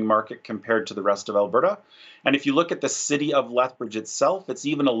performing market compared to the rest of Alberta. And if you look at the city of Lethbridge itself, it's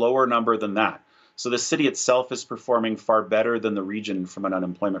even a lower number than that. So the city itself is performing far better than the region from an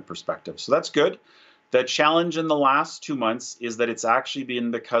unemployment perspective. So that's good. The challenge in the last 2 months is that it's actually been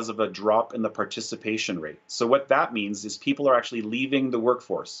because of a drop in the participation rate. So what that means is people are actually leaving the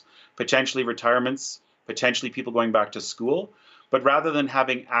workforce, potentially retirements, potentially people going back to school. But rather than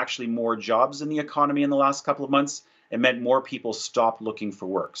having actually more jobs in the economy in the last couple of months, it meant more people stopped looking for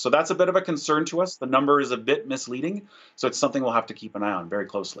work. So that's a bit of a concern to us. The number is a bit misleading. So it's something we'll have to keep an eye on very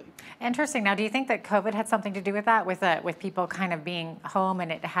closely. Interesting. Now, do you think that COVID had something to do with that, with people kind of being home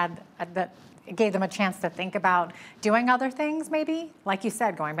and it gave them a chance to think about doing other things, maybe? Like you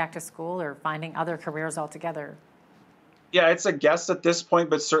said, going back to school or finding other careers altogether. Yeah, it's a guess at this point,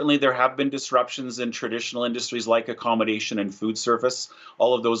 but certainly there have been disruptions in traditional industries like accommodation and food service.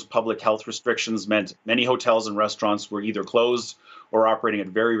 All of those public health restrictions meant many hotels and restaurants were either closed or operating at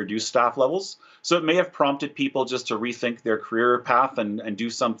very reduced staff levels. So it may have prompted people just to rethink their career path and do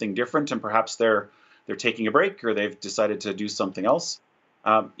something different, and perhaps they're taking a break or they've decided to do something else.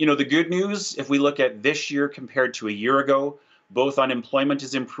 The good news, if we look at this year compared to a year ago, both unemployment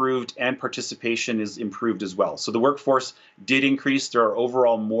is improved and participation is improved as well. So the workforce did increase. There are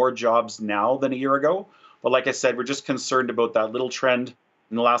overall more jobs now than a year ago. But like I said, we're just concerned about that little trend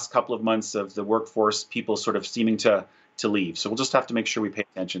in the last couple of months of the workforce, people sort of seeming to to leave. So we'll just have to make sure we pay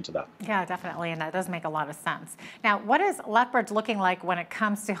attention to that. Yeah, definitely, and that does make a lot of sense. Now, what is Lethbridge looking like when it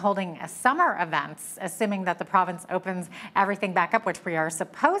comes to holding summer events, assuming that the province opens everything back up, which we are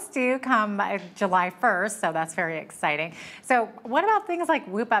supposed to come July 1st, so that's very exciting. So what about things like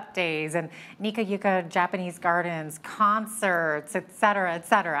Whoop Up Days and Nika Yuka Japanese Gardens, concerts, et cetera, et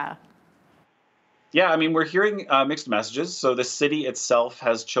cetera? Yeah, I mean, we're hearing mixed messages. So the city itself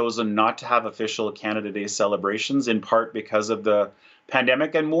has chosen not to have official Canada Day celebrations, in part because of the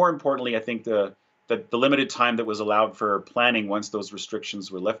pandemic, and more importantly, I think the limited time that was allowed for planning once those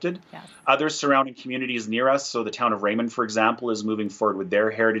restrictions were lifted. Yes. Other surrounding communities near us, so the town of Raymond, for example, is moving forward with their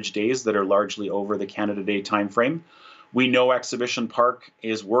Heritage Days that are largely over the Canada Day timeframe. We know Exhibition Park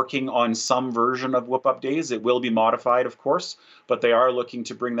is working on some version of Whoop Up Days. It will be modified, of course, but they are looking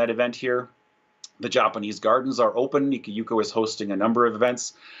to bring that event here. The Japanese Gardens are open. Nikayuko is hosting a number of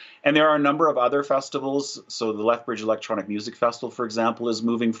events. And there are a number of other festivals. So the Lethbridge Electronic Music Festival, for example, is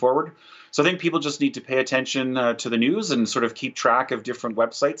moving forward. So I think people just need to pay attention to the news and sort of keep track of different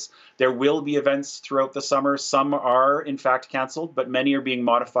websites. There will be events throughout the summer. Some are, in fact, canceled, but many are being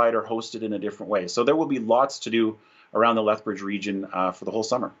modified or hosted in a different way. So there will be lots to do around the Lethbridge region for the whole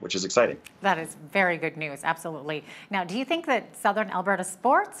summer, which is exciting. That is very good news, absolutely. Now, do you think that Southern Alberta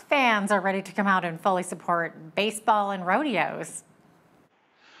sports fans are ready to come out and fully support baseball and rodeos?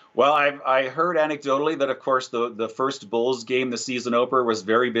 Well, I heard anecdotally that, of course, the first Bulls game, the season opener, was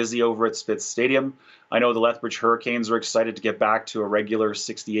very busy over at Spitz Stadium. I know the Lethbridge Hurricanes are excited to get back to a regular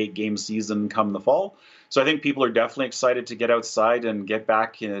 68-game season come the fall. So I think people are definitely excited to get outside and get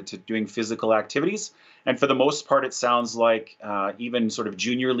back to doing physical activities. And for the most part, it sounds like even sort of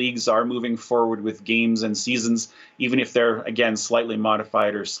junior leagues are moving forward with games and seasons, even if they're, again, slightly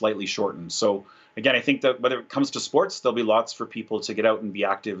modified or slightly shortened. So again, I think that whether it comes to sports, there'll be lots for people to get out and be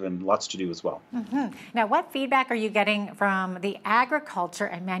active and lots to do as well. Mm-hmm. Now, what feedback are you getting from the agriculture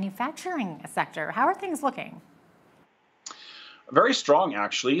and manufacturing sector? How are things looking? Very strong,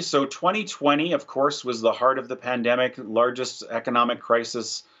 actually. So 2020, of course, was the heart of the pandemic, largest economic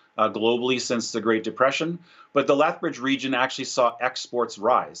crisis globally since the Great Depression. But the Lethbridge region actually saw exports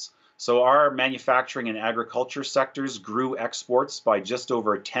rise. So our manufacturing and agriculture sectors grew exports by just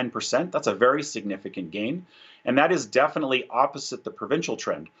over 10%. That's a very significant gain. And that is definitely opposite the provincial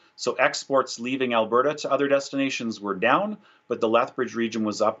trend. So exports leaving Alberta to other destinations were down, but the Lethbridge region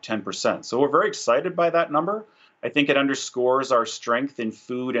was up 10%. So we're very excited by that number. I think it underscores our strength in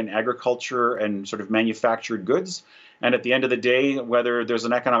food and agriculture and sort of manufactured goods. And at the end of the day, whether there's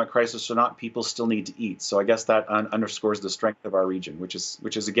an economic crisis or not, people still need to eat. So I guess that underscores the strength of our region, which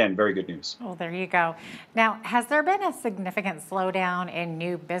is again, very good news. Well, there you go. Now, has there been a significant slowdown in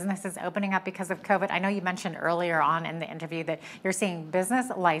new businesses opening up because of COVID? I know you mentioned earlier on in the interview that you're seeing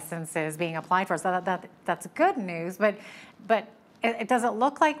business licenses being applied for. So that's good news, but it doesn't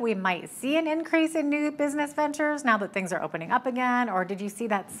look like we might see an increase in new business ventures now that things are opening up again, or did you see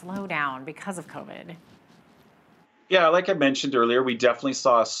that slow down because of COVID? Yeah, like I mentioned earlier, we definitely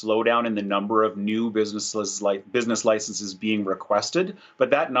saw a slowdown in the number of new business licenses being requested, but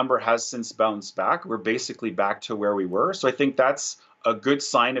that number has since bounced back. We're basically back to where we were. So I think that's a good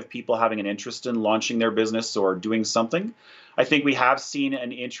sign of people having an interest in launching their business or doing something. I think we have seen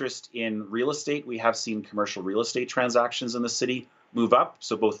an interest in real estate. We have seen commercial real estate transactions in the city move up,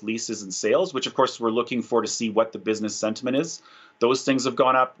 so both leases and sales, which of course we're looking for to see what the business sentiment is. Those things have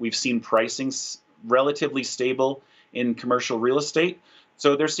gone up. We've seen pricing relatively stable in commercial real estate.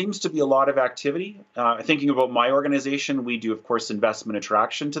 So there seems to be a lot of activity. Thinking about my organization, we do, of course, investment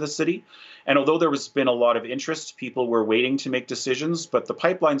attraction to the city. And although there has been a lot of interest, people were waiting to make decisions, but the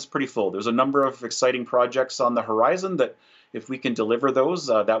pipeline's pretty full. There's a number of exciting projects on the horizon that if we can deliver those,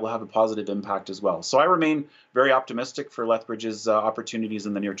 that will have a positive impact as well. So I remain very optimistic for Lethbridge's opportunities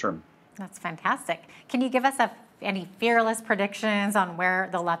in the near term. That's fantastic. Can you give us any fearless predictions on where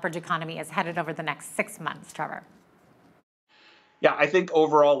the Lethbridge economy is headed over the next 6 months, Trevor? Yeah, I think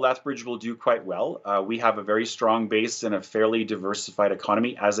overall Lethbridge will do quite well. We have a very strong base and a fairly diversified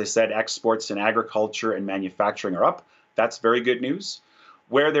economy. As I said, exports in agriculture and manufacturing are up. That's very good news.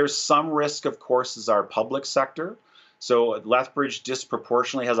 Where there's some risk, of course, is our public sector. So Lethbridge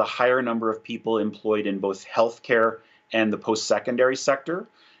disproportionately has a higher number of people employed in both healthcare and the post-secondary sector.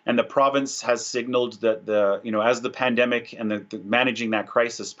 And the province has signaled that as the pandemic and the managing that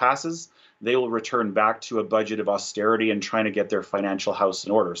crisis passes, they will return back to a budget of austerity and trying to get their financial house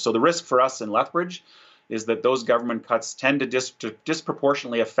in order. So the risk for us in Lethbridge is that those government cuts tend to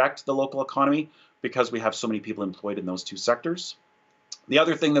disproportionately affect the local economy because we have so many people employed in those two sectors. The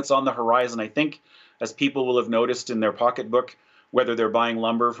other thing that's on the horizon, I think, as people will have noticed in their pocketbook, whether they're buying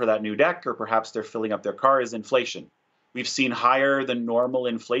lumber for that new deck or perhaps they're filling up their car, is inflation. We've seen higher than normal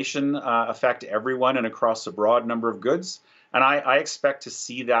inflation affect everyone and across a broad number of goods. And I expect to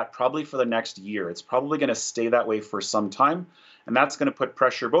see that probably for the next year. It's probably going to stay that way for some time. And that's going to put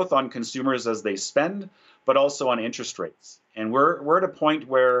pressure both on consumers as they spend, but also on interest rates. And we're at a point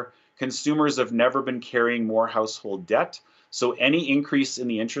where consumers have never been carrying more household debt. So any increase in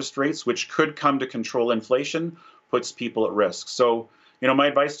the interest rates, which could come to control inflation, puts people at risk. So, my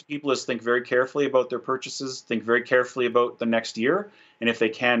advice to people is think very carefully about their purchases, think very carefully about the next year, and if they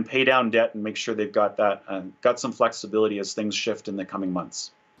can, pay down debt and make sure they've got that, got some flexibility as things shift in the coming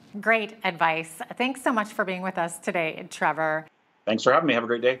months. Great advice. Thanks so much for being with us today, Trevor. Thanks for having me. Have a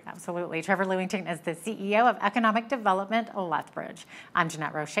great day. Absolutely. Trevor Lewington is the CEO of Economic Development Lethbridge. I'm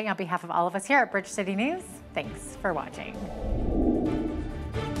Jeanette Roche on behalf of all of us here at Bridge City News. Thanks for watching.